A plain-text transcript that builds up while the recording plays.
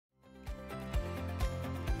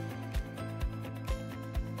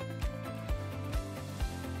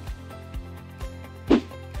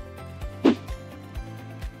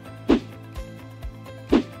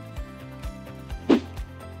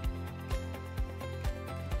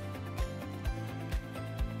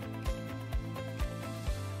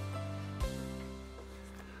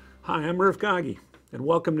Hi, I'm Murph Gaggi, and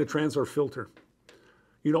welcome to Transor Filter.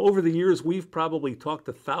 You know, over the years, we've probably talked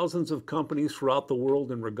to thousands of companies throughout the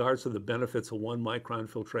world in regards to the benefits of 1-micron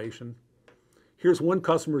filtration. Here's one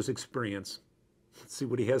customer's experience. Let's see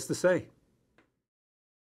what he has to say.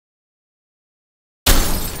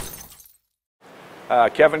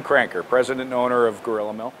 Kevin Cranker, president and owner of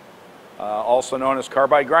Gorilla Mill, also known as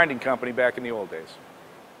Carbide Grinding Company back in the old days.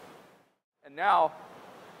 And now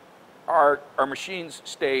our machines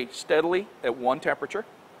stay steadily at one temperature.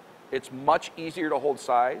 It's much easier to hold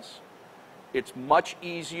size. It's much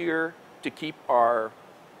easier to keep our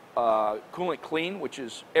coolant clean, which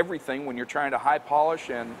is everything when you're trying to high polish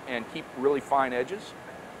and keep really fine edges.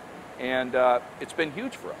 And it's been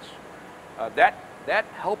huge for us. That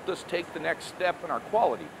helped us take the next step in our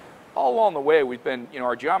quality. All along the way, we've been,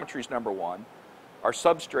 our geometry is number one. Our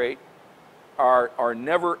substrate, our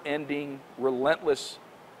never-ending, relentless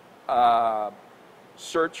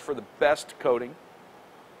search for the best coating.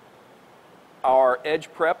 Our edge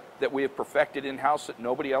prep that we have perfected in-house that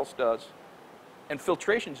nobody else does. And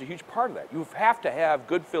filtration is a huge part of that. You have to have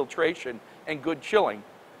good filtration and good chilling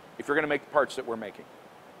if you're going to make the parts that we're making.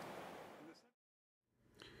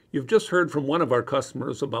 You've just heard from one of our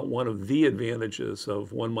customers about one of the advantages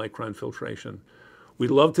of 1-micron filtration.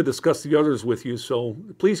 We'd love to discuss the others with you, so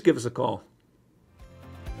please give us a call.